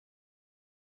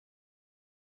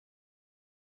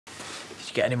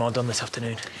you get any more done this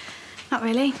afternoon? Not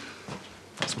really.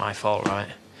 That's my fault, right?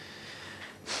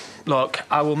 Look,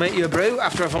 I will make you a brew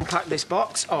after I've unpacked this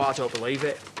box. Oh, I don't believe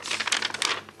it.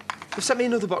 They've sent me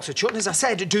another box of chutneys. I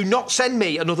said, do not send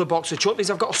me another box of chutneys.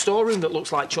 I've got a storeroom that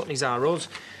looks like chutneys are us.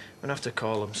 I'm gonna have to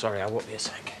call them. Sorry, I won't be a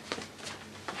sec.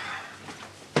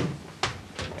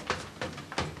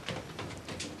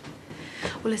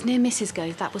 Well, as near missus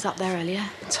goes, that was up there earlier.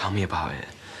 Tell me about it.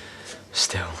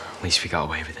 Still, at least we got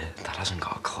away with it. Dad hasn't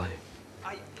got a clue.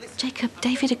 Jacob,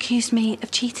 David accused me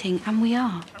of cheating, and we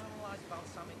are.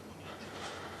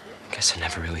 Guess I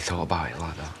never really thought about it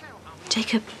like that.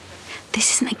 Jacob,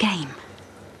 this isn't a game.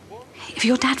 If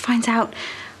your dad finds out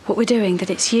what we're doing, that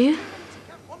it's you,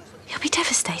 he'll be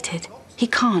devastated. He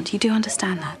can't. You do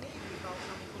understand that?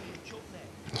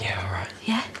 Yeah, all right.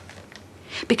 Yeah?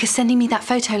 Because sending me that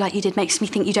photo like you did makes me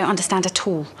think you don't understand at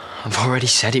all. I've already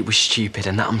said it was stupid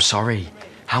and that I'm sorry.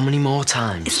 How many more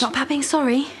times? It's not about being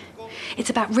sorry. It's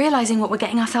about realising what we're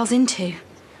getting ourselves into.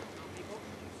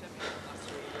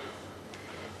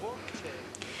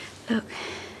 Look,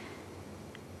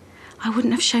 I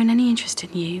wouldn't have shown any interest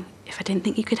in you if I didn't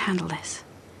think you could handle this.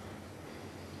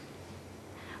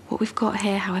 What we've got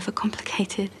here, however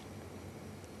complicated,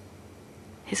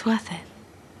 is worth it.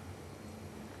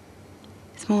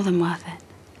 It's more than worth it.